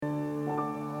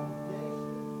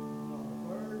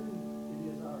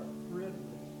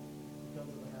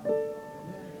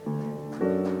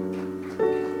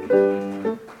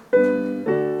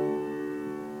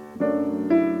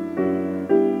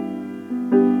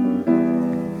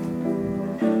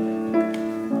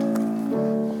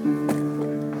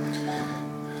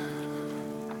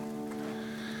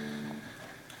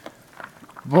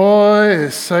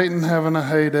is Satan having a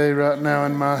heyday right now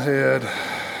in my head.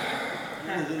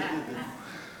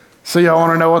 So y'all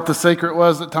want to know what the secret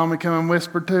was that Tommy came and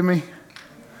whispered to me?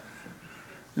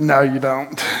 No, you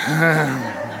don't.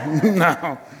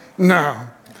 No.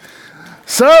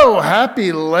 So,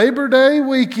 happy Labor Day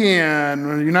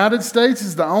weekend. The United States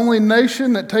is the only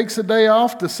nation that takes a day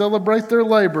off to celebrate their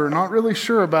labor. Not really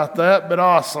sure about that, but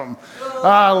awesome.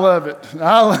 I love it.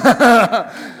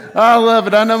 I love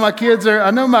it. I know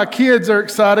my kids are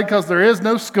excited because there is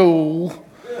no school.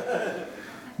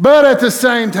 But at the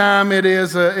same time, it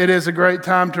is a great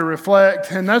time to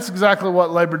reflect, and that's exactly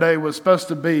what Labor Day was supposed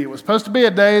to be. It was supposed to be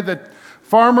a day that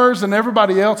farmers and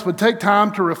everybody else would take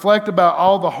time to reflect about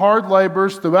all the hard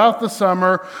labors throughout the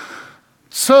summer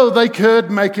so they could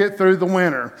make it through the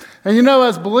winter. And you know,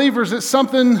 as believers, that's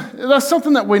something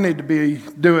that we need to be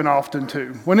doing often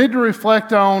too. We need to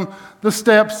reflect on the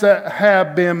steps that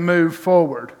have been moved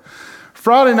forward.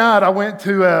 Friday night, I went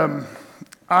to,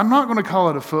 I'm not going to call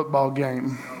it a football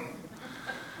game.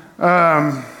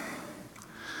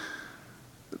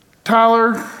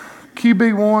 Tyler,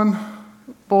 QB1,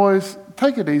 boys,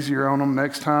 take it easier on them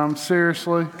next time,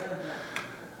 seriously.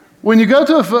 When you go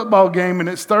to a football game and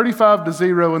it's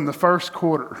 35-0 in the first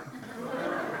quarter.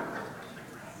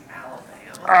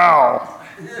 Ow.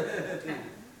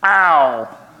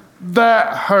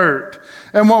 That hurt.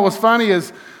 And what was funny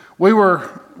is we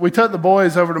took the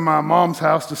boys over to my mom's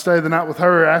house to stay the night with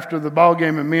her after the ball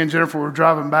game, and me and Jennifer were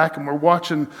driving back, and we're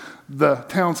watching the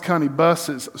Towns County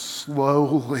buses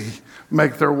slowly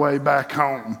make their way back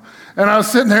home. And I was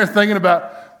sitting there thinking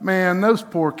about, man, those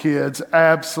poor kids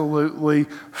absolutely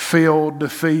feel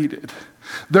defeated.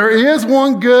 There is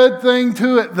one good thing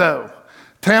to it, though.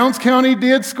 Towns County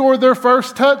did score their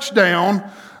first touchdown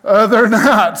the other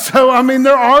night. So, I mean,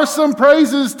 there are some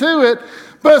praises to it.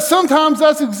 But sometimes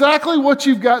that's exactly what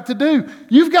you've got to do.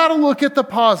 You've got to look at the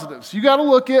positives. You've got to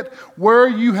look at where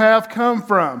you have come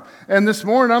from. And this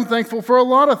morning, I'm thankful for a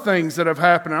lot of things that have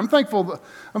happened. I'm thankful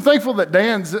that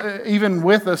Dan's even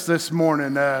with us this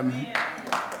morning. Dan,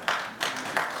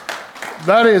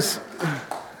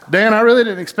 I really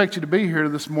didn't expect you to be here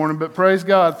this morning, but praise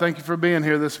God, thank you for being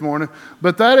here this morning.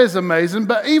 But that is amazing.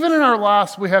 But even in our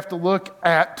lives, we have to look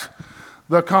at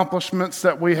the accomplishments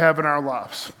that we have in our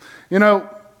lives. You know,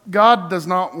 God does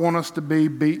not want us to be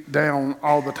beat down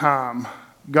all the time.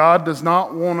 God does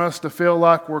not want us to feel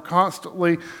like we're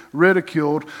constantly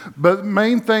ridiculed. But the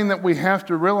main thing that we have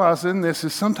to realize in this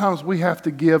is sometimes we have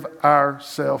to give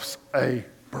ourselves a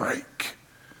break.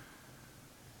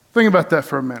 Think about that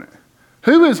for a minute.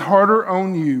 Who is harder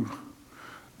on you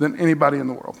than anybody in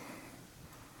the world?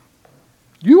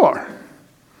 You are.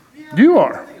 You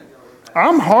are.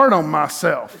 I'm hard on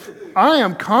myself. I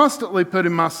am constantly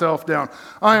putting myself down.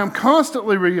 I am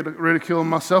constantly ridiculing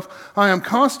myself. I am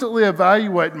constantly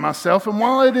evaluating myself. And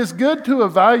while it is good to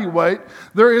evaluate,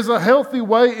 there is a healthy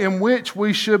way in which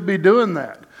we should be doing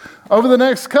that. Over the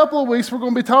next couple of weeks, we're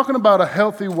going to be talking about a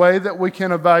healthy way that we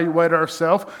can evaluate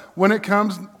ourselves when it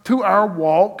comes to our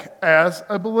walk as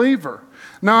a believer.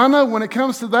 Now, I know when it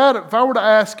comes to that, if I were to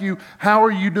ask you, how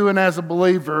are you doing as a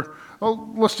believer?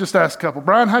 Well, let's just ask a couple.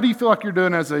 Brian, how do you feel like you're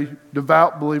doing as a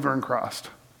devout believer in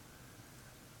Christ?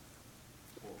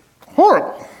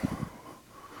 Horrible.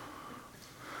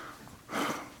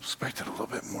 Expected a little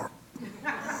bit more.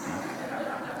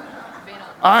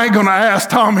 I ain't going to ask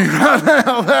Tommy right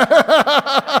now.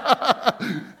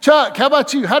 Chuck, how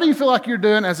about you? How do you feel like you're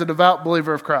doing as a devout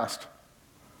believer of Christ?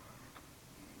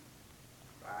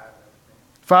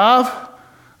 5?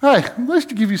 Hey, at least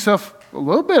to give yourself a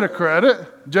little bit of credit.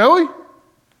 Joey?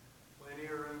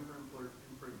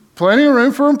 Plenty of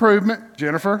room for improvement.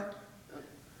 Jennifer?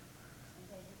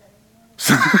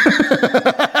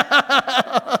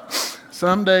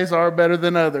 Some days are better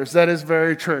than others. That is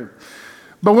very true.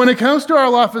 But when it comes to our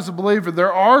life as a believer,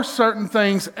 there are certain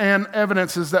things and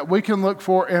evidences that we can look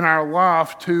for in our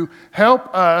life to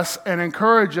help us and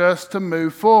encourage us to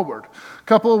move forward. A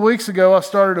couple of weeks ago, I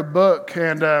started a book,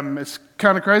 and it's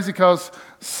kind of crazy because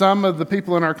some of the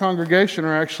people in our congregation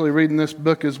are actually reading this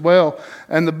book as well.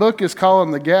 And the book is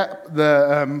called The Gap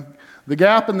and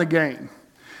the Gain.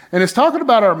 And it's talking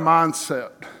about our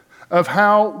mindset of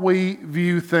how we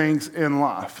view things in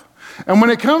life. And when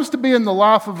it comes to being the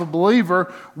life of a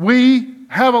believer, we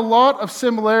have a lot of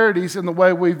similarities in the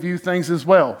way we view things as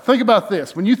well. Think about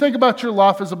this. When you think about your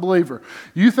life as a believer,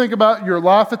 you think about your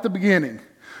life at the beginning,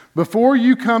 before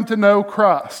you come to know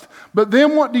Christ. But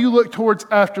then what do you look towards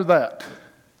after that?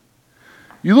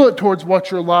 You look towards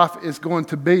what your life is going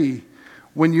to be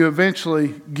when you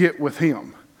eventually get with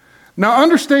Him. Now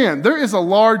understand, there is a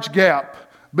large gap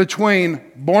between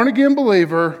born-again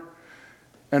believer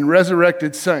and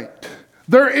resurrected saint.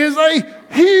 There is a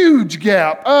huge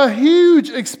gap, a huge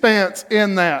expanse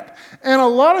in that. And a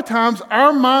lot of times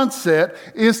our mindset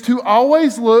is to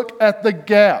always look at the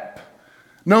gap.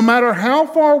 No matter how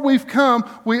far we've come,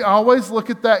 we always look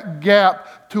at that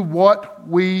gap to what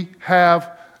we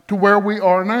have, to where we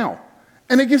are now.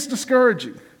 And it gets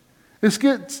discouraging. It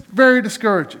gets very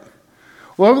discouraging.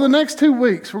 Well, over the next 2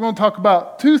 weeks, we're going to talk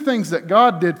about 2 things that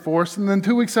God did for us. And then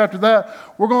 2 weeks after that,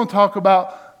 we're going to talk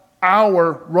about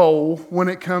our role when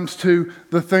it comes to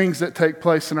the things that take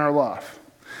place in our life.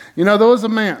 You know, there was a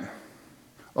man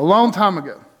a long time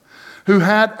ago who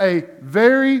had a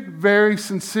very, very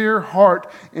sincere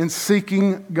heart in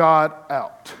seeking God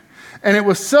out. And it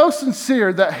was so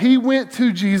sincere that he went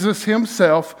to Jesus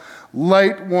himself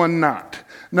late one night.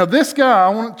 Now, this guy, I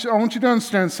want you to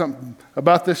understand something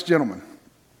about this gentleman.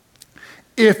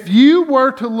 If you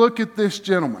were to look at this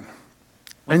gentleman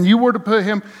and you were to put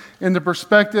him in the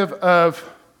perspective of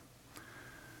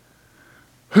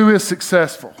who is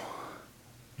successful,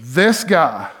 this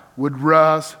guy would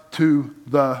rise to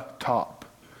the top.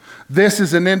 This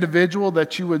is an individual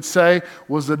that you would say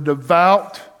was a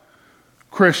devout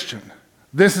Christian.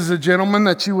 This is a gentleman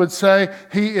that you would say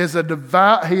he is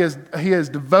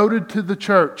devoted to the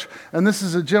church. And this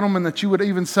is a gentleman that you would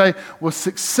even say was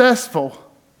successful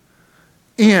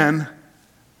in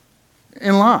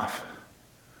life.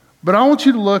 But I want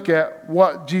you to look at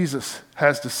what Jesus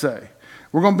has to say.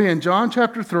 We're going to be in John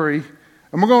chapter 3,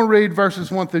 and we're going to read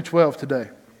verses 1 through 12 today.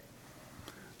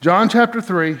 John chapter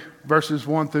 3, verses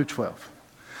 1 through 12.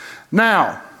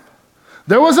 Now,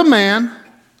 there was a man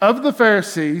of the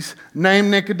Pharisees named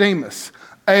Nicodemus,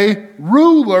 a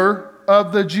ruler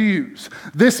of the Jews.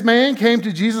 This man came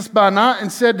to Jesus by night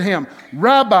and said to him,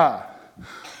 Rabbi,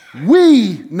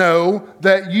 we know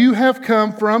that you have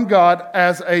come from God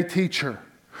as a teacher.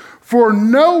 For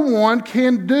no one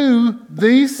can do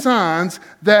these signs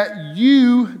that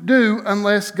you do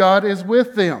unless God is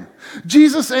with them.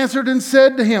 Jesus answered and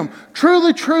said to him,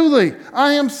 Truly, truly,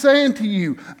 I am saying to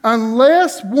you,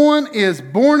 unless one is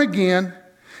born again,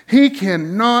 he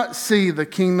cannot see the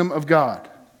kingdom of God.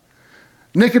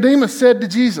 Nicodemus said to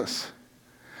Jesus,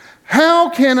 How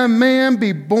can a man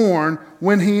be born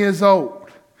when he is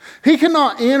old? He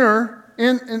cannot enter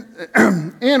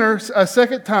a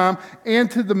second time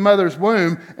into the mother's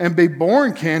womb and be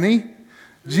born, can he?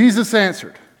 Jesus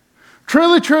answered,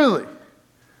 Truly, truly,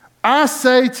 I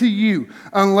say to you,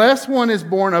 unless one is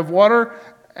born of water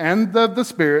and of the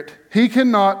Spirit, he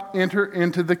cannot enter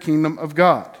into the kingdom of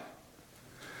God.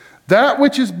 That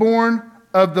which is born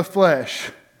of the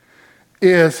flesh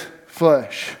is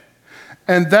flesh,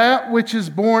 and that which is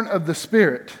born of the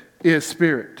Spirit is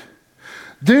spirit.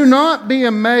 Do not be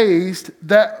amazed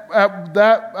that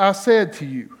I said to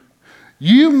you,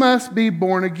 you must be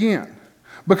born again,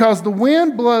 because the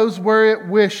wind blows where it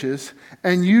wishes,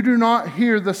 and you do not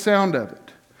hear the sound of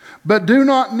it. But do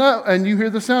not know, and you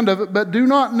hear the sound of it, but do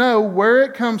not know where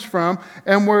it comes from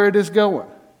and where it is going.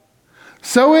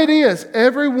 So it is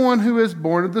everyone who is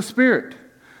born of the Spirit.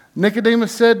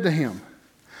 Nicodemus said to him,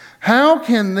 How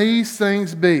can these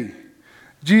things be?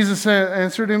 Jesus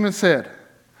answered him and said,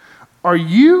 Are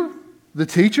you the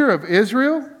teacher of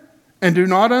Israel and do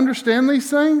not understand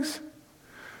these things?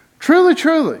 Truly,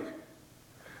 truly,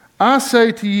 I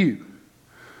say to you,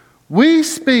 we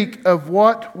speak of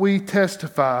what we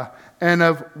testify and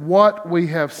of what we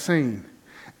have seen,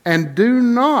 and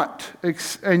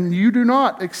you do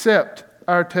not accept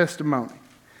our testimony.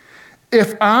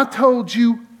 If I told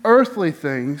you earthly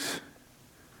things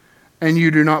and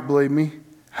you do not believe me,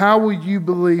 how will you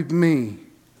believe me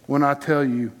when I tell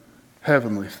you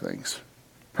heavenly things?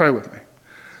 Pray with me.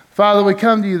 Father, we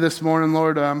come to you this morning,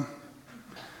 Lord.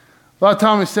 Like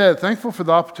Tommy said, thankful for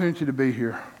the opportunity to be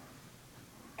here.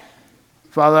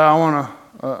 Father, I want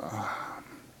to,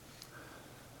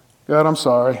 God, I'm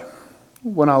sorry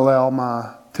when I allow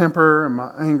my temper and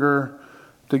my anger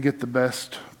to get the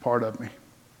best part of me.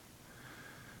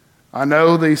 I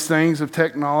know these things of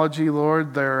technology,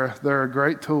 Lord, they're a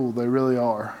great tool. They really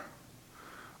are.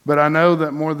 But I know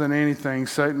that more than anything,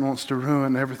 Satan wants to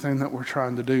ruin everything that we're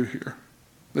trying to do here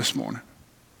this morning.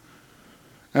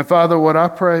 And Father, what I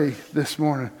pray this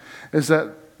morning is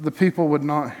that the people would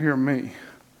not hear me.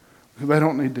 They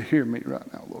don't need to hear me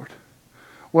right now, Lord.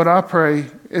 What I pray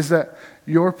is that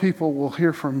your people will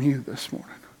hear from you this morning.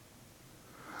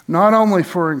 Not only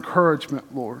for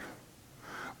encouragement, Lord,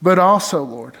 but also,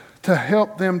 Lord, to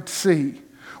help them see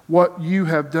what you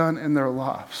have done in their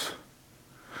lives.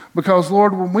 Because,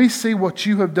 Lord, when we see what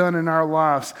you have done in our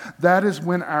lives, that is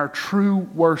when our true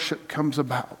worship comes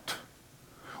about.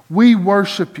 We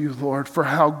worship you, Lord, for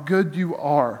how good you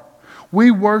are.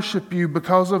 We worship you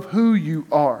because of who you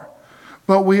are.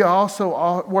 But we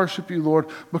also worship you, Lord,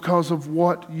 because of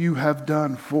what you have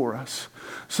done for us.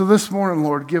 So this morning,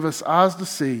 Lord, give us eyes to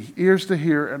see, ears to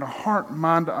hear, and a heart and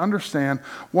mind to understand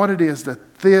what it is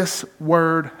that this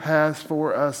word has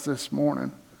for us this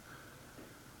morning.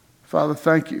 Father,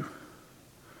 thank you.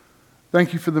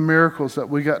 Thank you for the miracles that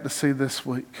we got to see this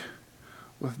week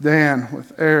with Dan,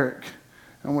 with Eric,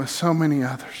 and with so many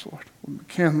others, Lord, with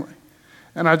McKinley.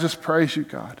 And I just praise you,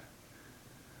 God,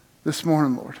 this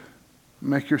morning, Lord.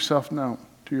 Make yourself known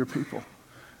to your people.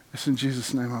 It's in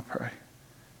Jesus' name I pray.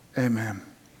 Amen.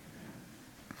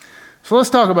 So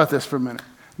let's talk about this for a minute.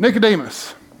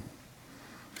 Nicodemus.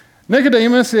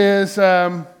 Nicodemus is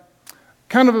kind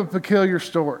of a peculiar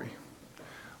story.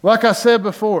 Like I said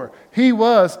before, he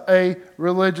was a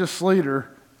religious leader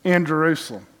in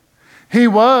Jerusalem. He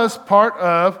was part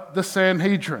of the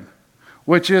Sanhedrin,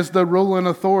 which is the ruling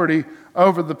authority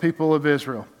over the people of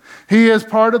Israel. He is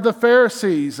part of the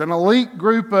Pharisees, an elite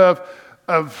group of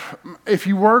if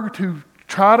you were to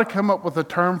try to come up with a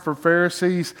term for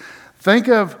Pharisees, think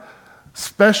of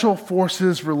special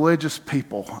forces religious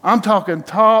people. I'm talking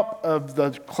top of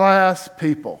the class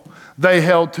people. They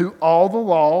held to all the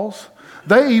laws.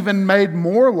 They even made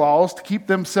more laws to keep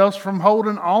themselves from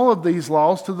holding all of these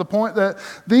laws, to the point that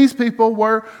these people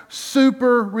were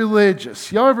super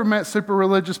religious. Y'all ever met super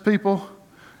religious people?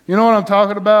 You know what I'm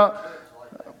talking about?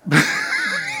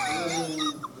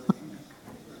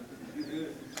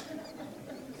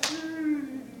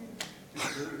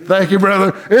 Thank you,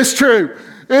 brother. It's true.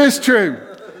 It's true.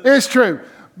 It's true.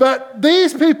 But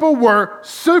these people were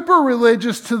super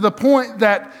religious to the point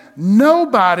that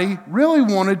nobody really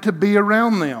wanted to be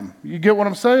around them. You get what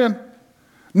I'm saying?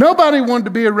 Nobody wanted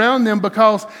to be around them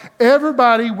because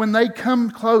everybody, when they come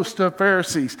close to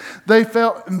Pharisees, they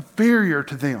felt inferior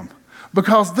to them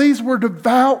because these were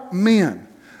devout men.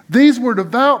 These were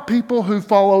devout people who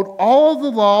followed all the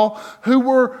law, who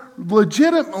were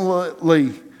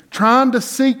legitimately trying to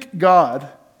seek God,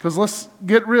 because let's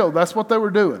get real, that's what they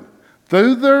were doing.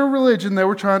 Through their religion, they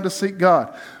were trying to seek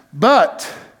God.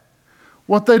 But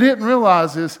what they didn't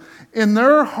realize is, in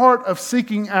their heart of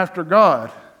seeking after God,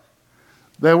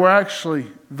 they were actually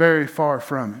very far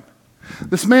from Him.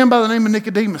 This man by the name of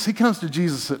Nicodemus, he comes to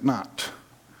Jesus at night.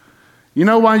 You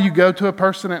know why you go to a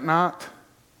person at night?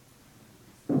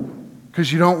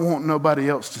 Because you don't want nobody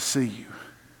else to see you.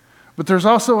 But there's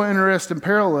also an interesting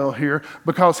parallel here,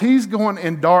 because he's going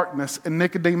in darkness and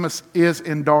Nicodemus is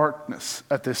in darkness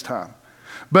at this time.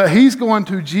 But he's going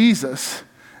to Jesus,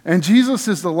 and Jesus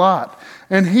is the light,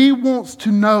 and he wants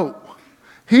to know.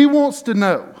 He wants to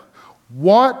know,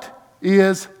 what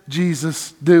is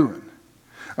Jesus doing?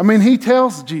 I mean, he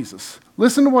tells Jesus.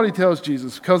 Listen to what he tells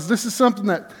Jesus, because this is something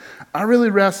that I really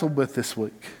wrestled with this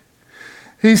week.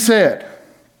 He said,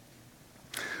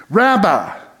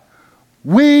 Rabbi,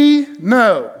 we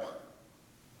know.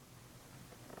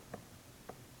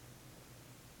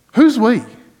 Who's we?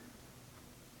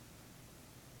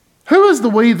 Who is the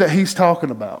we that he's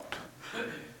talking about?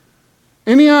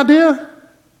 Any idea?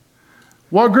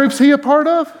 What group's he a part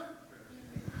of?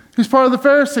 He's part of the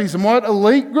Pharisees. And what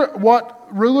elite group, what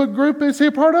ruler group is he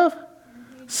a part of?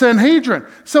 Sanhedrin.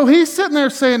 So he's sitting there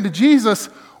saying to Jesus,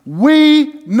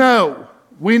 we know.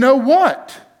 We know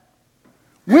what?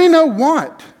 We know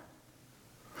what?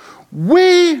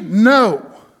 We know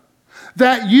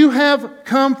that you have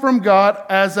come from God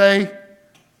as a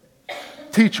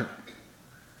teacher.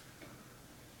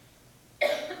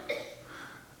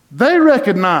 They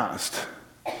recognized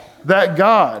that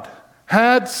God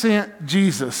had sent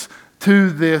Jesus to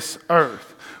this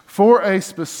earth for a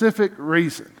specific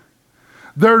reason.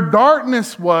 Their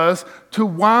darkness was to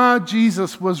why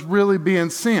Jesus was really being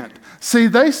sent. See,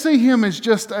 they see him as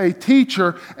just a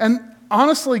teacher, and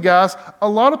honestly, guys, a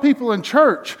lot of people in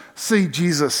church see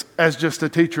Jesus as just a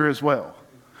teacher as well.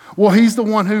 Well, he's the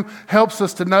one who helps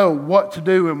us to know what to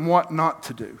do and what not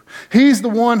to do. He's the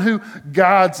one who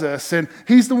guides us, and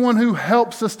he's the one who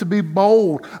helps us to be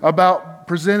bold about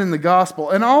presenting the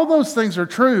gospel. And all those things are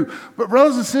true. But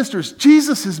brothers and sisters,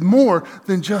 Jesus is more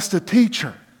than just a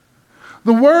teacher.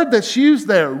 The word that's used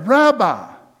there, rabbi,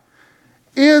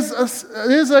 is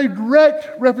a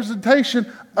direct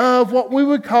representation of what we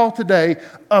would call today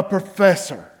a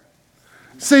professor.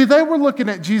 See, they were looking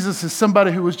at Jesus as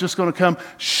somebody who was just going to come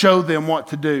show them what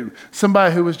to do,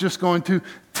 somebody who was just going to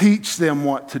teach them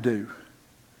what to do.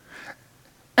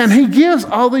 And he gives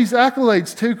all these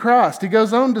accolades to Christ. He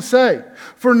goes on to say,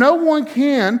 for no one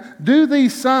can do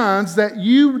these signs that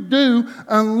you do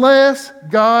unless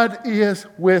God is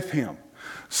with him.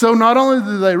 So not only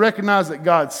do they recognize that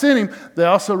God sent him, they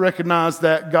also recognize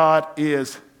that God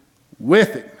is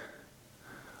with him.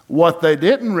 What they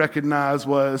didn't recognize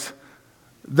was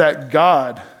that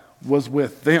God was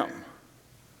with them.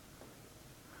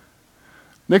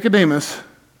 Nicodemus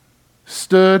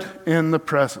stood in the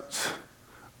presence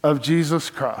of Jesus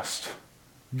Christ,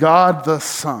 God the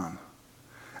Son,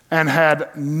 and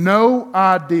had no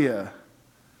idea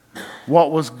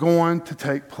what was going to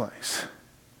take place.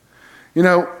 You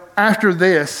know, after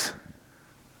this,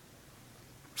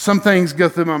 some things go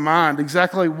through my mind.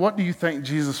 Exactly what do you think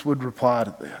Jesus would reply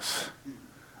to this?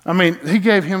 I mean, he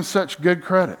gave him such good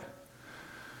credit.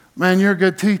 Man, you're a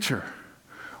good teacher.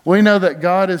 We know that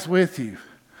God is with you.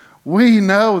 We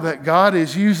know that God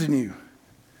is using you.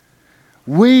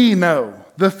 We know.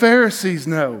 The Pharisees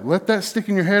know. Let that stick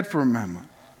in your head for a moment.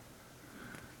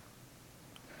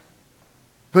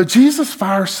 But Jesus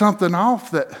fires something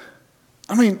off that,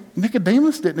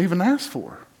 Nicodemus didn't even ask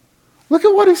for. Look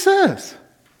at what he says.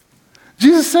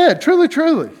 Jesus said, truly,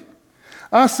 truly,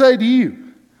 I say to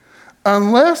you,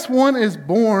 unless one is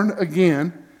born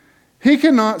again, he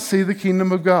cannot see the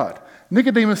kingdom of God.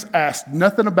 Nicodemus asked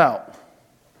nothing about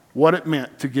what it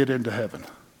meant to get into heaven.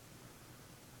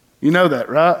 You know that,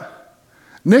 right?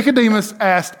 Nicodemus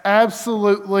asked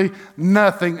absolutely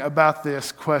nothing about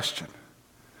this question.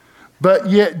 But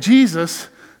yet Jesus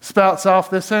spouts off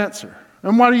this answer.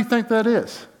 And why do you think that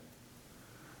is?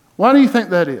 Why do you think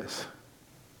that is?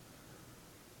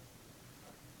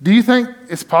 Do you think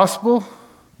it's possible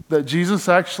that Jesus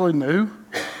actually knew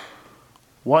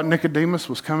what Nicodemus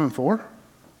was coming for?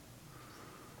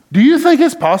 Do you think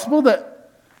it's possible that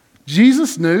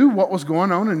Jesus knew what was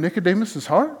going on in Nicodemus'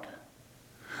 heart?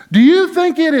 Do you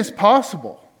think it is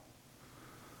possible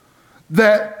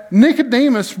that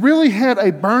Nicodemus really had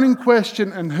a burning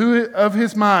question of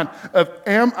his mind of,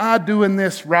 am I doing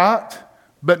this right,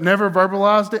 but never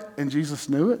verbalized it, and Jesus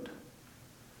knew it?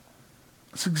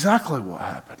 That's exactly what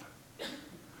happened.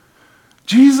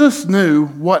 Jesus knew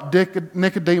what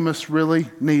Nicodemus really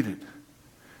needed.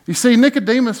 You see,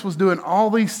 Nicodemus was doing all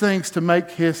these things to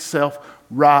make himself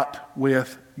right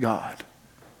with God.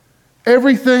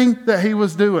 Everything that he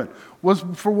was doing was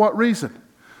for what reason?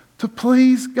 To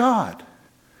please God.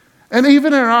 And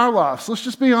even in our lives, let's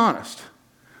just be honest.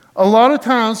 A lot of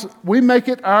times we make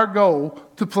it our goal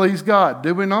to please God,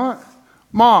 do we not?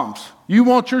 Moms, you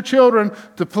want your children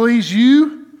to please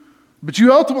you, but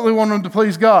you ultimately want them to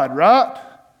please God, right?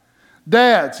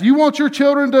 Dads, you want your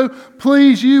children to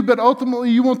please you, but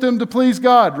ultimately you want them to please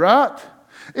God, right?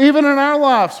 Even in our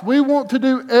lives, we want to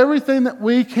do everything that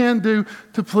we can do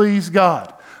to please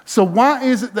God. So why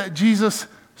is it that Jesus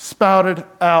spouted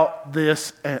out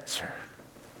this answer?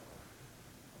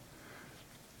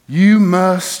 You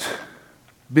must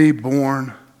be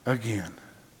born again.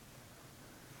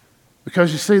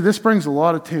 Because you see, this brings a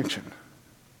lot of tension.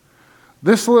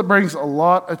 This brings a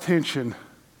lot of attention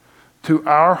to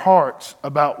our hearts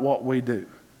about what we do.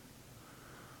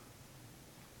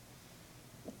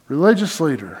 Religious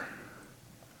leader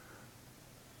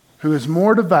who is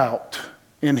more devout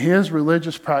in his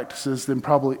religious practices than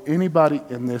probably anybody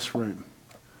in this room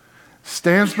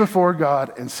stands before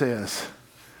God and says,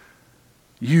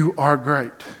 you are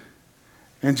great.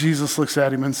 And Jesus looks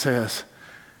at him and says,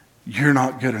 you're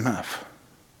not good enough.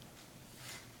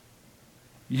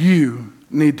 You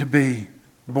need to be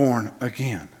born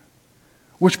again.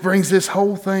 Which brings this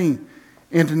whole thing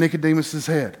into Nicodemus'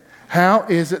 head. How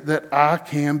is it that I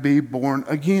can be born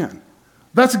again?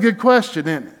 That's a good question,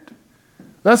 isn't it?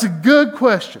 That's a good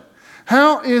question.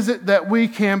 How is it that we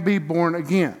can be born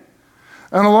again?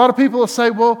 And a lot of people will say,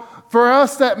 well, for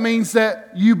us that means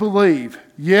that you believe.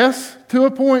 Yes, to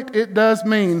a point it does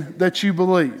mean that you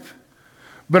believe.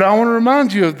 But I want to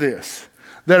remind you of this,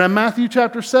 that in Matthew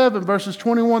chapter 7, verses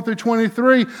 21 through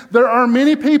 23, there are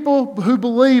many people who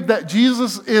believe that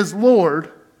Jesus is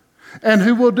Lord and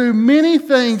who will do many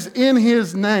things in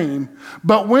his name.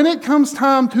 But when it comes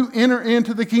time to enter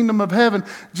into the kingdom of heaven,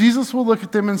 Jesus will look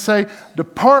at them and say,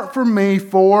 depart from me,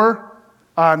 for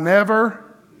I never...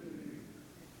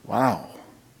 Wow.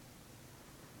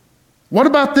 What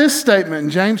about this statement in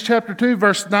James chapter 2,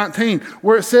 verse 19,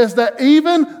 where it says that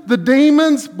even the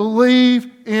demons believe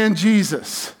in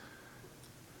Jesus?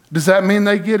 Does that mean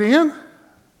they get in?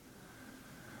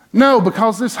 No,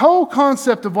 because this whole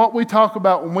concept of what we talk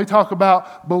about when we talk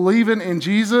about believing in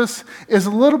Jesus is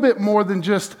a little bit more than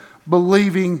just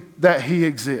believing that he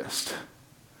exists.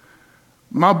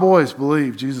 My boys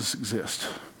believe Jesus exists.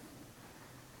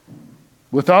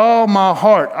 With all my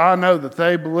heart, I know that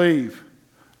they believe,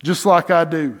 just like I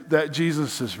do, that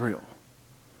Jesus is real.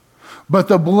 But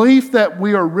the belief that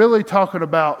we are really talking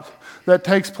about that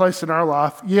takes place in our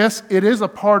life, yes, it is a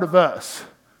part of us.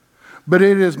 but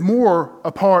it is more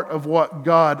a part of what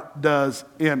God does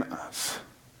in us.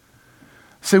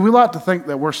 See, we like to think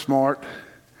that we're smart,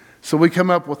 so we come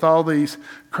up with all these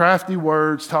crafty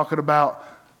words talking about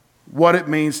what it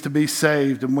means to be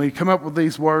saved, and we come up with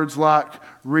these words like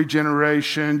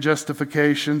regeneration,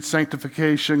 justification,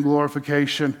 sanctification,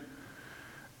 glorification,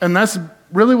 and that's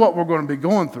really what we're going to be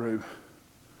going through.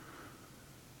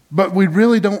 But we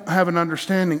really don't have an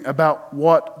understanding about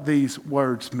what these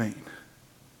words mean.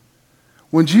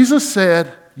 When Jesus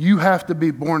said, you have to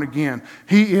be born again,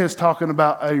 he is talking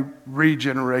about a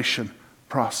regeneration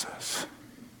process.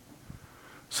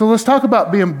 So let's talk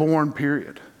about being born,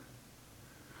 period.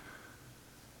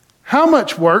 How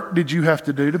much work did you have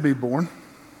to do to be born?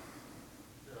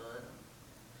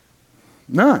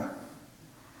 None.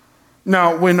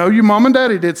 Now, we know your mom and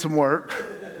daddy did some work.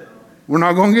 We're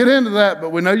not going to get into that,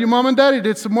 but we know your mom and daddy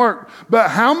did some work. But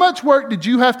how much work did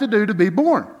you have to do to be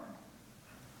born?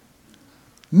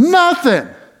 Nothing.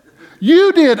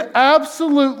 You did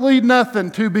absolutely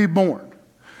nothing to be born.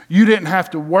 You didn't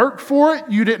have to work for it.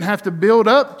 You didn't have to build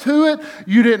up to it.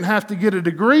 You didn't have to get a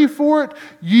degree for it.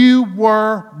 You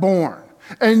were born.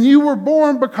 And you were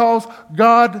born because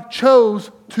God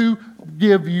chose to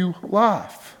give you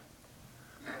life.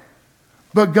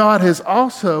 But God has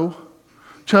also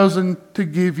chosen to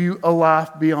give you a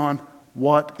life beyond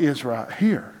what is right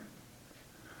here.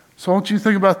 So I want you to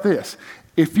think about this.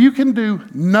 If you can do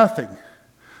nothing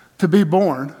to be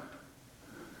born,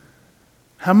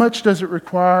 how much does it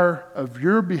require of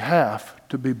your behalf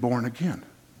to be born again?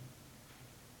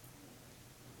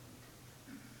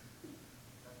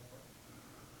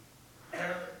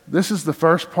 This is the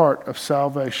first part of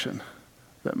salvation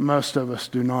that most of us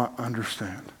do not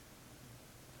understand.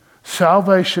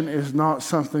 Salvation is not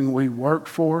something we work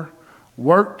for,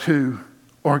 work to,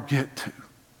 or get to.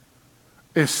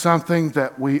 It's something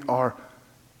that we are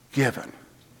given.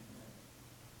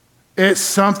 It's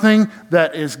something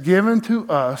that is given to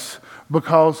us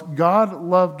because God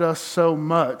loved us so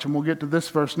much, and we'll get to this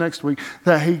verse next week,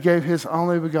 that he gave his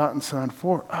only begotten Son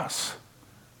for us.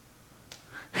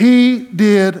 He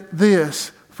did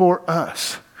this for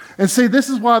us. And see, this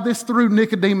is why this threw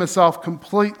Nicodemus off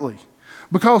completely.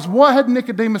 Because what had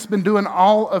Nicodemus been doing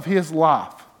all of his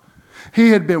life? He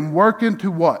had been working to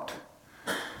what?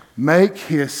 Make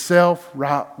himself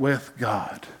right with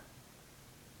God.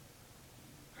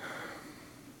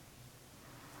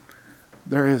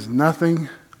 There is nothing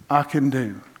I can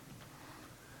do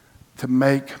to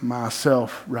make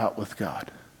myself right with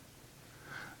God.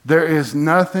 There is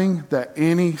nothing that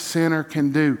any sinner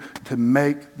can do to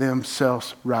make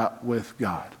themselves right with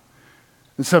God.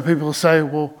 And some people say,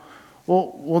 well,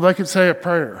 they could say a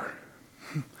prayer.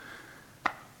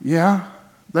 Yeah,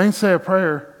 they can say a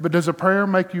prayer, but does a prayer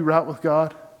make you right with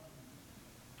God?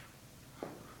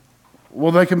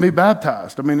 Well, they can be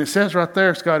baptized. I mean, it says right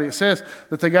there, Scotty, it says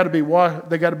that they got to be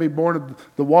born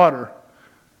of the water.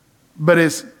 But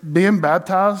is being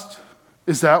baptized,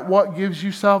 is that what gives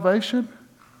you salvation?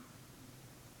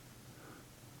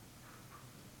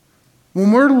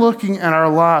 When we're looking at our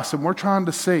lives and we're trying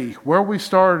to see where we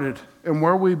started and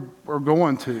where we are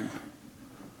going to,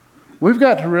 we've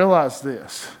got to realize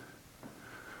this.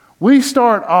 We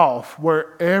start off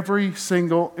where every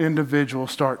single individual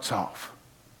starts off.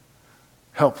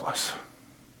 Helpless.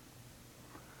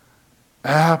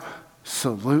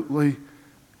 Absolutely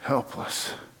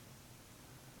helpless.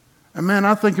 And man,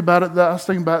 I was thinking about it the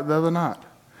other night.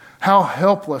 How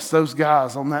helpless those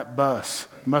guys on that bus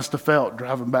must have felt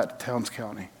driving back to Towns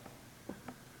County.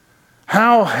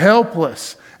 How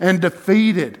helpless and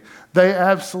defeated they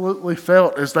absolutely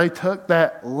felt as they took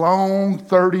that long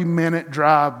 30-minute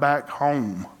drive back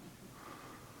home.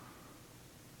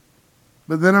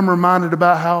 But then I'm reminded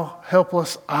about how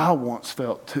helpless I once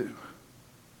felt too.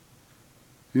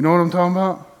 You know what I'm talking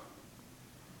about?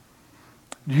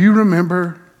 Do you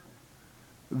remember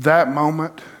that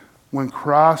moment when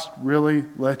Christ really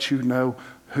let you know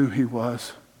who he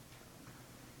was?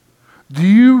 Do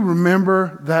you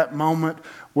remember that moment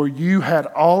where you had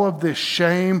all of this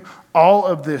shame, all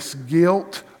of this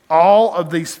guilt, all of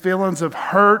these feelings of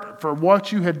hurt for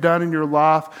what you had done in your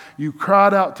life? You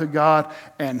cried out to God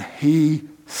and he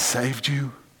saved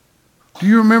you. Do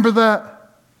you remember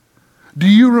that? Do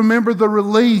you remember the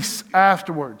release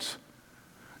afterwards?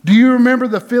 Do you remember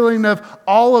the feeling of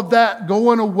all of that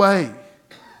going away?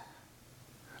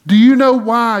 Do you know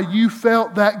why you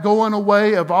felt that going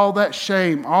away of all that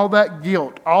shame, all that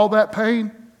guilt, all that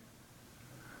pain?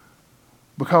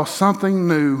 Because something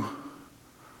new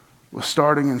was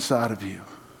starting inside of you.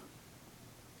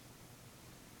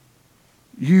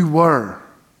 You were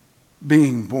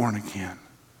being born again.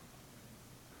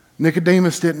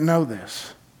 Nicodemus didn't know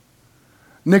this.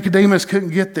 Nicodemus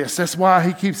couldn't get this. That's why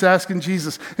he keeps asking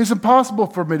Jesus, it's impossible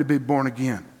for me to be born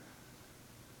again.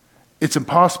 It's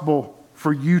impossible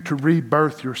for you to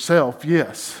rebirth yourself,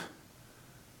 yes.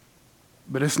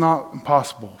 But it's not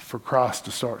impossible for Christ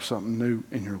to start something new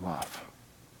in your life.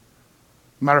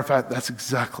 Matter of fact, that's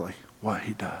exactly what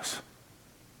he does.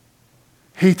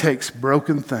 He takes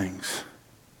broken things,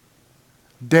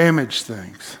 damaged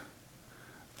things,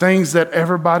 things that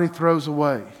everybody throws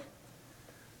away,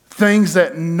 things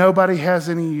that nobody has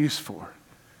any use for,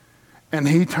 and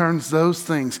he turns those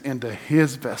things into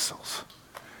his vessels,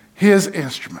 his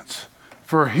instruments,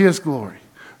 for his glory,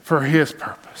 for his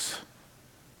purpose.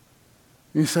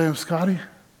 You say, Scotty,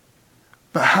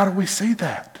 but how do we see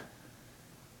that?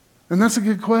 And that's a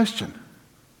good question.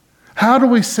 How do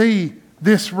we see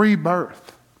this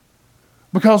rebirth?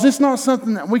 Because it's not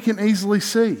something that we can easily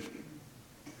see.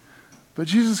 But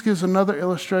Jesus gives another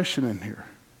illustration in here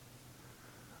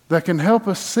that can help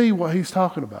us see what he's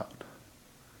talking about.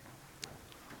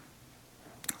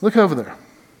 Look over there.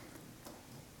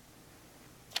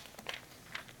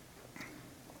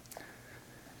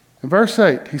 In verse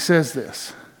 8, he says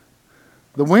this,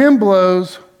 the wind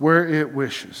blows where it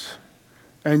wishes,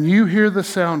 and you hear the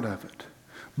sound of it,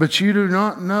 but you do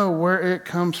not know where it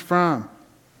comes from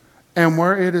and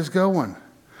where it is going.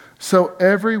 So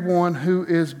everyone who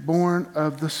is born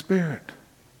of the Spirit.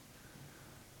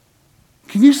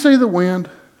 Can you see the wind?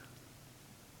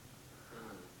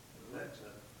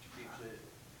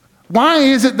 Why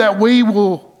is it that we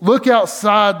will look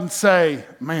outside and say,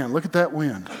 man, look at that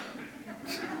wind?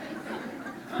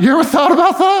 You ever thought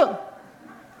about that?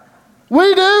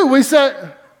 We do. We say,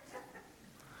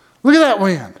 look at that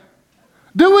wind.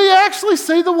 Do we actually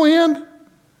see the wind?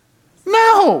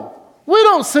 No, we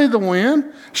don't see the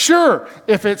wind. Sure,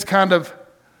 if it's kind of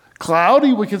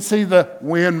cloudy, we can see the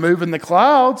wind moving the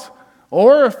clouds.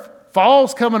 Or if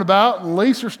fall's coming about and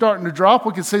leaves are starting to drop,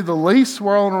 we can see the leaves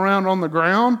swirling around on the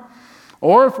ground.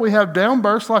 Or if we have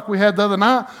downbursts like we had the other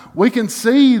night, we can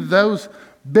see those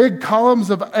big columns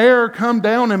of air come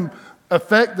down and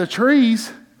affect the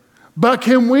trees. But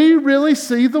can we really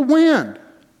see the wind?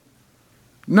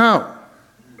 No,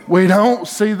 we don't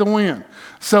see the wind.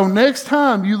 So next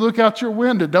time you look out your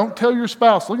window, don't tell your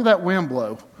spouse, look at that wind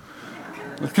blow.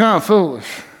 It's kind of foolish,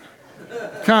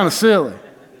 kind of silly.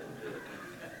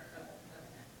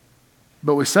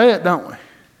 But we say it, don't we?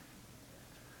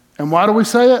 And why do we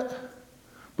say it?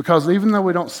 Because even though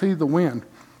we don't see the wind,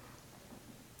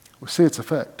 we see its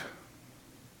effect.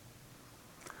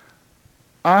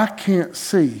 I can't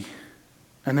see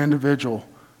an individual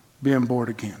being born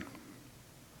again.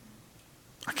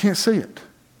 I can't see it.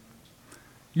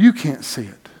 You can't see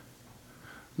it.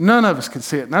 None of us can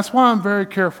see it. And that's why I'm very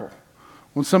careful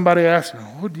when somebody asks me,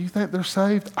 oh, do you think they're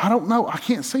saved? I don't know. I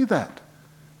can't see that.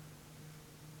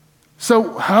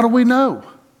 So how do we know?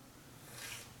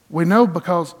 We know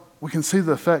because we can see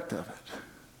the effect of it.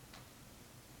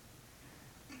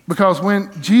 Because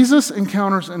when Jesus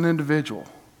encounters an individual,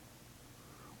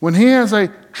 when he has a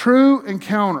true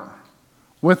encounter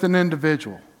with an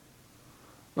individual,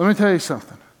 let me tell you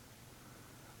something.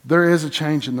 There is a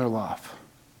change in their life.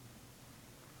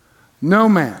 No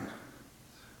man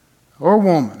or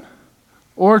woman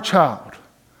or child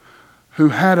who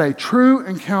had a true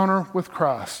encounter with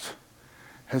Christ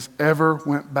has ever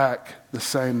went back the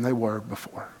same they were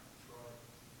before.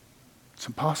 It's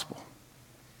impossible.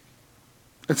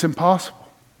 It's impossible.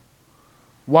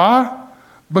 Why?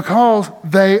 Because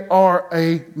they are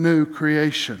a new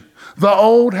creation. The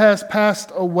old has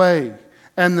passed away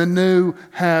and the new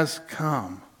has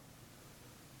come.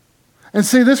 And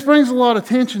see, this brings a lot of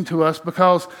attention to us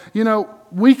because,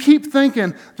 we keep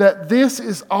thinking that this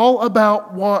is all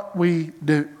about what we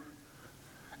do.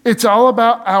 It's all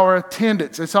about our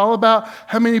attendance. It's all about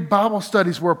how many Bible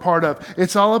studies we're a part of.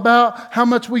 It's all about how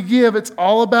much we give. It's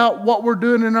all about what we're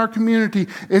doing in our community.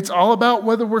 It's all about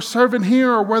whether we're serving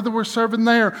here or whether we're serving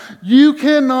there. You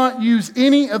cannot use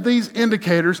any of these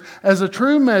indicators as a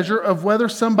true measure of whether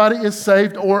somebody is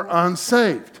saved or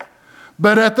unsaved.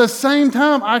 But at the same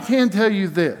time, I can tell you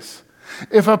this.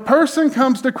 If a person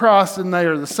comes to Christ and they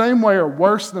are the same way or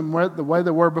worse than the way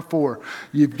they were before,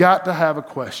 you've got to have a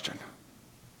question.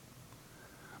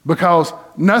 Because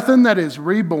nothing that is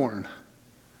reborn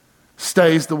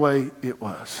stays the way it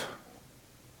was.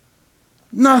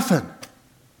 Nothing.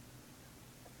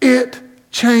 It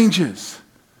changes.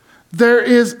 There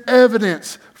is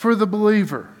evidence for the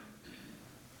believer.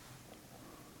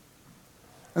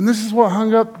 And this is what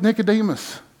hung up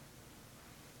Nicodemus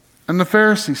and the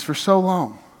Pharisees for so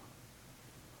long.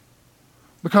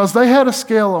 Because they had a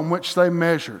scale on which they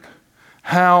measured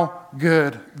how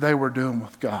good they were doing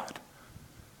with God.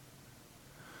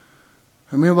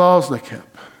 How many laws they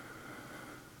kept.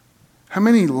 How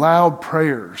many loud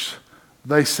prayers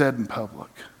they said in public.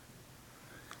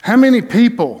 How many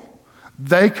people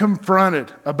they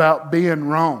confronted about being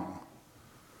wrong.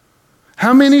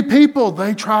 How many people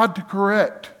they tried to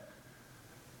correct.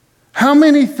 How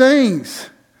many things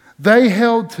they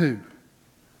held to.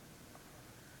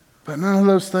 But none of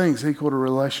those things equaled a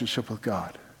relationship with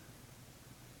God.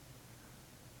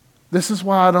 This is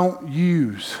why I don't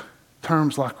use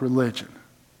terms like religion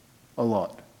a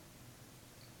lot.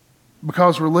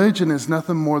 Because religion is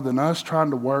nothing more than us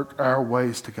trying to work our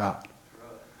ways to God.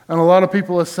 And a lot of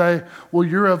people will say, well,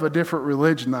 you're of a different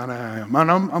religion than I am.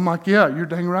 And I'm like, yeah, you're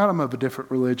dang right I'm of a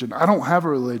different religion. I don't have a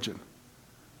religion.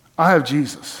 I have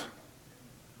Jesus.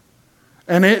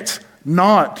 And it's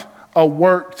not a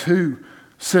work to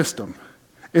system.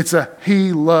 It's a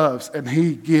he loves and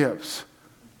he gives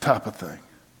type of thing.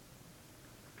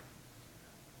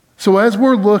 So as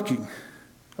we're looking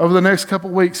over the next couple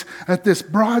weeks at this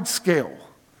broad scale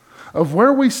of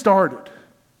where we started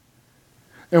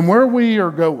and where we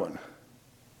are going,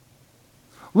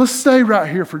 let's stay right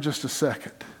here for just a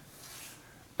second.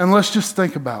 And let's just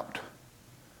think about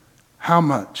how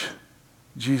much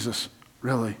Jesus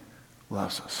really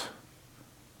loves us.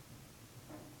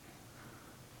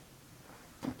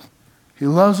 He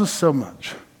loves us so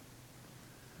much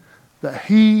that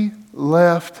he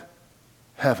left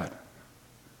heaven.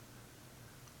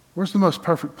 Where's the most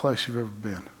perfect place you've ever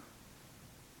been?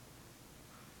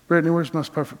 Brittany, where's the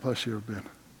most perfect place you've ever been?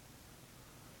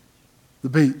 The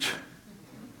beach.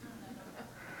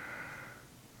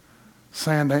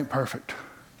 Sand ain't perfect.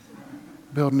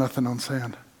 Build nothing on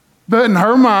sand. But in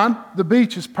her mind, the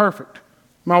beach is perfect.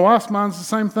 My wife's mind's the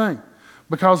same thing.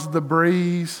 Because of the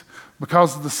breeze,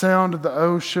 because of the sound of the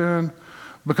ocean,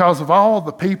 because of all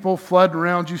the people flooding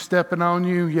around you, stepping on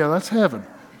you. Yeah, that's heaven.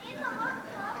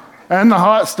 And the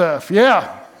hot stuff,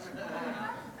 yeah.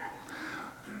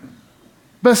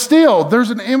 But still,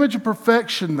 there's an image of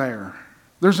perfection there.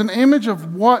 There's an image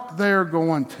of what they're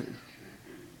going to.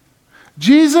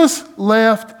 Jesus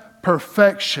left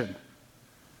perfection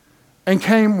and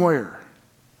came where?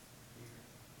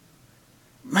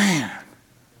 Man,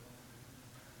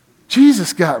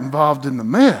 Jesus got involved in the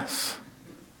mess.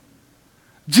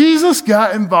 Jesus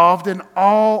got involved in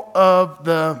all of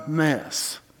the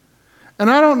mess. And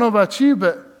I don't know about you,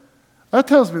 but that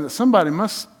tells me that somebody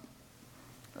must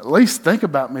at least think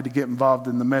about me to get involved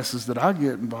in the messes that I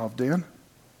get involved in.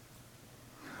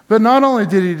 But not only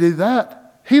did he do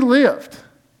that, he lived.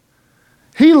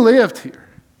 He lived here.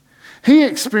 He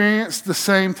experienced the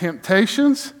same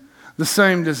temptations, the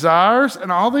same desires,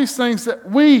 and all these things that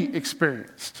we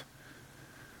experienced.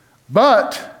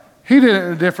 But he did it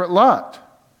in a different light.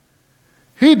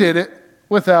 He did it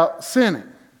without sinning.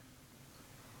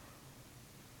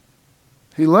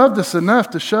 He loved us enough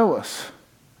to show us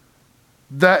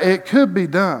that it could be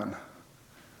done.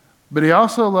 But he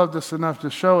also loved us enough to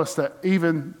show us that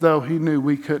even though he knew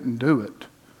we couldn't do it,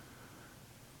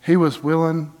 he was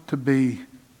willing to be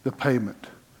the payment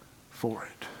for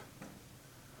it.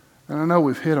 And I know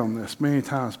we've hit on this many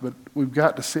times, but we've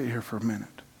got to sit here for a minute.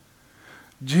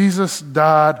 Jesus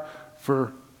died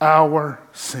for our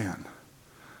sin,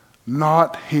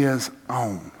 not his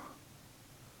own.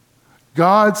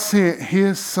 God sent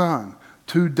his son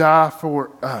to die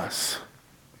for us.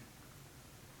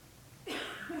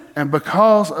 And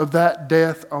because of that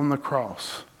death on the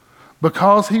cross,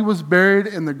 because he was buried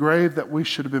in the grave that we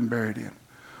should have been buried in,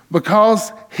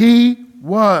 because he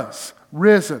was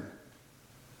risen,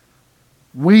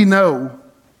 we know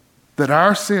that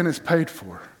our sin is paid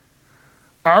for.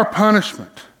 Our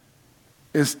punishment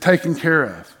is taken care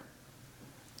of.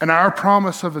 And our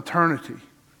promise of eternity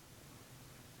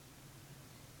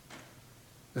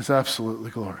is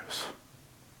absolutely glorious.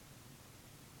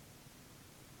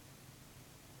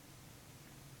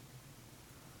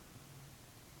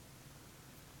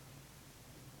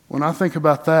 When I think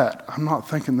about that, I'm not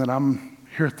thinking that I'm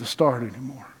here at the start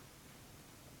anymore.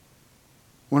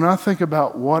 When I think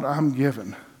about what I'm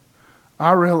given,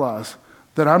 I realize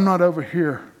that I'm not over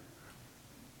here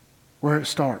where it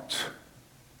starts.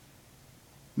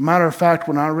 Matter of fact,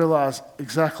 when I realize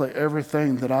exactly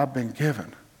everything that I've been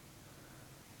given,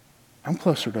 I'm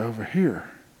closer to over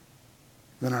here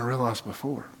than I realized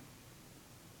before.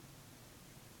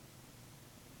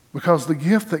 Because the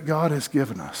gift that God has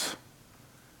given us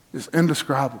is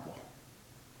indescribable.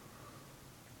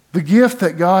 The gift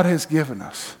that God has given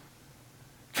us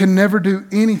can never do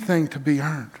anything to be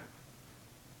earned.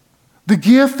 The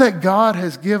gift that God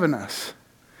has given us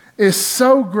is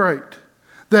so great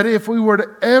that if we were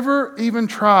to ever even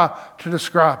try to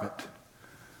describe it,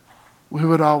 we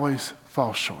would always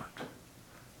fall short.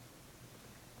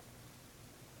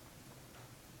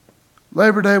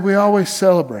 Labor Day, we always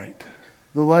celebrate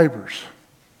the labors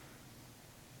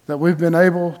that we've been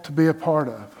able to be a part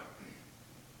of.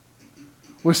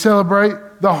 We celebrate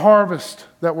the harvest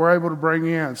that we're able to bring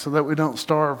in so that we don't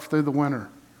starve through the winter.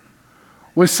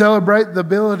 We celebrate the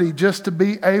ability just to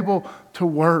be able to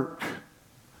work.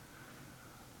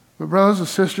 But brothers and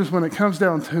sisters, when it comes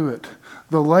down to it,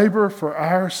 the labor for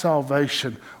our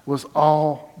salvation was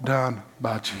all done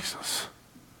by Jesus.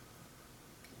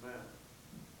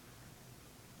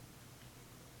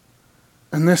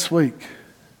 And this week,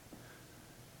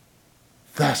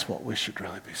 that's what we should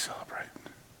really be celebrating.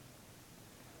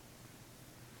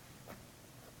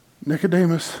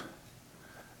 Nicodemus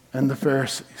and the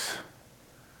Pharisees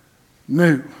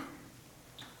knew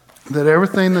that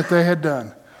everything that they had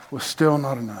done was still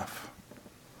not enough.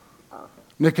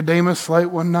 Nicodemus, late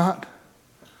one night,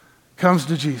 comes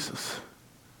to Jesus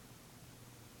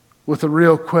with a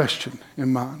real question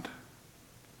in mind.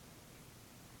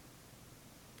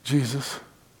 Jesus,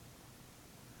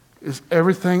 is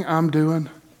everything I'm doing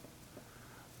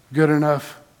good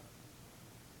enough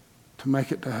to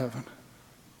make it to heaven?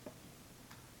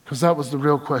 Because that was the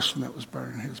real question that was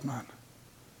burning in his mind.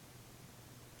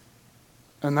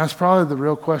 And that's probably the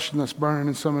real question that's burning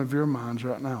in some of your minds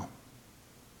right now.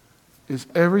 Is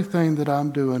everything that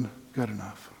I'm doing good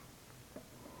enough?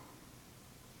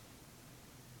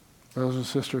 Brothers and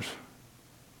sisters,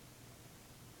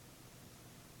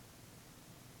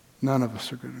 none of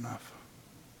us are good enough.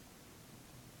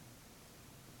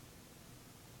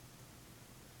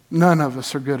 None of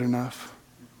us are good enough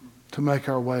to make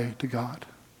our way to God.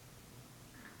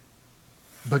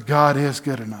 But God is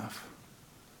good enough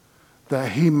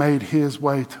that He made His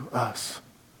way to us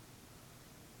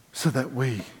so that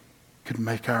we could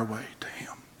make our way to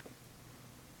Him.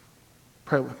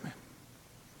 Pray with me.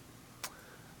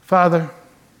 Father,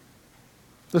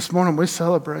 this morning we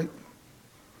celebrate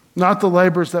not the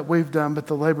labors that we've done, but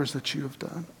the labors that You have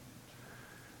done.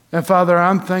 And Father,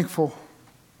 I'm thankful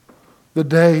the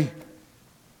day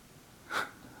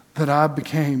that I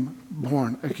became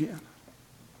born again.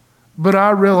 But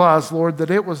I realized, Lord, that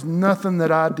it was nothing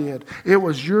that I did. It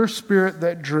was Your Spirit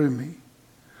that drew me.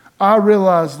 I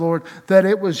realized, Lord, that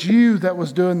it was You that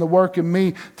was doing the work in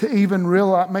me to even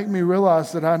make me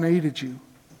realize that I needed You.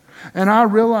 And I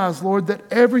realized, Lord, that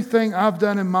everything I've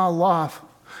done in my life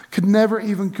could never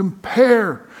even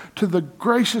compare to the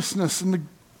graciousness and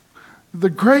the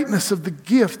greatness of the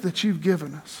gift that You've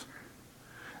given us.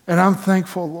 And I'm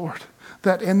thankful, Lord,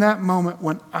 that in that moment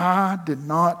when I did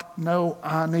not know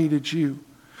I needed You,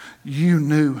 You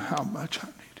knew how much I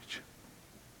needed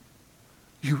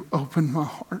You. You opened my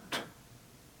heart.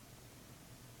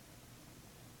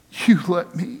 You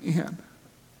let me in.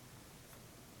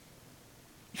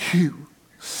 You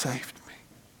saved me.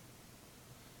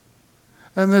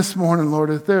 And this morning,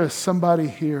 Lord, if there is somebody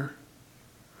here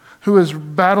who is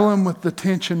battling with the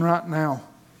tension right now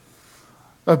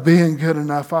of being good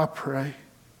enough, I pray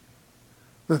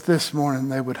that this morning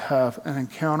they would have an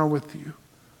encounter with You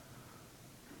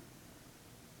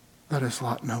that is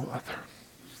like no other.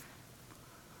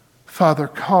 Father,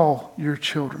 call Your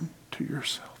children to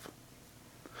Yourself.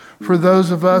 For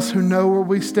those of us who know where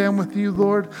we stand with You,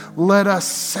 Lord, let us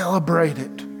celebrate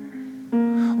it.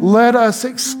 Let us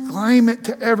exclaim it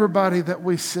to everybody that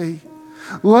we see.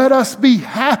 Let us be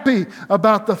happy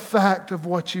about the fact of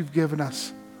what You've given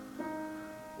us.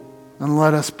 And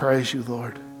let us praise You,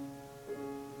 Lord,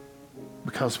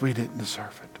 because we didn't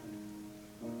deserve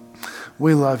it.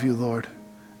 We love You, Lord,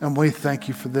 and we thank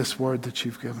You for this word that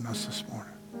You've given us this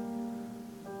morning.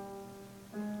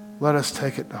 Let us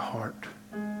take it to heart,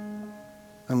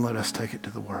 and let us take it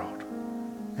to the world.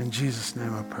 In Jesus'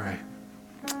 name I pray.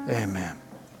 Amen.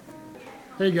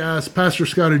 Hey guys, Pastor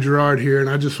Scotty Gerard here, and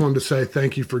I just wanted to say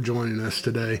thank you for joining us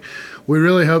today. We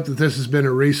really hope that this has been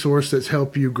a resource that's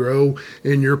helped you grow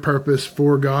in your purpose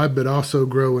for God, but also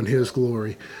grow in His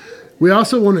glory. We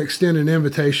also want to extend an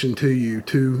invitation to you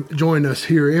to join us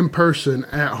here in person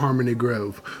at Harmony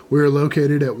Grove. We are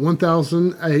located at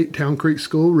 1008 Town Creek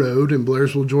School Road in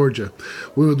Blairsville, Georgia.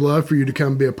 We would love for you to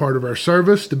come be a part of our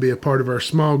service, to be a part of our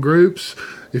small groups.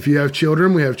 If you have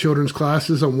children, we have children's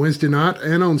classes on Wednesday night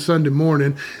and on Sunday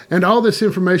morning, and all this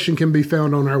information can be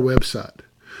found on our website.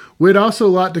 We'd also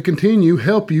like to continue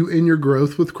help you in your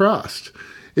growth with Christ.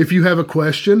 If you have a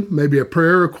question, maybe a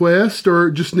prayer request,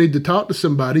 or just need to talk to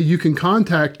somebody, you can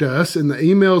contact us in the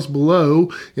emails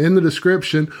below in the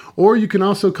description, or you can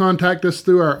also contact us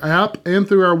through our app and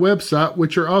through our website,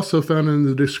 which are also found in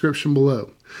the description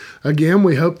below. Again,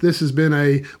 we hope this has been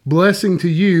a blessing to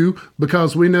you,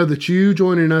 because we know that you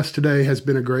joining us today has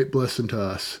been a great blessing to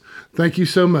us. Thank you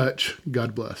so much.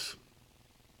 God bless.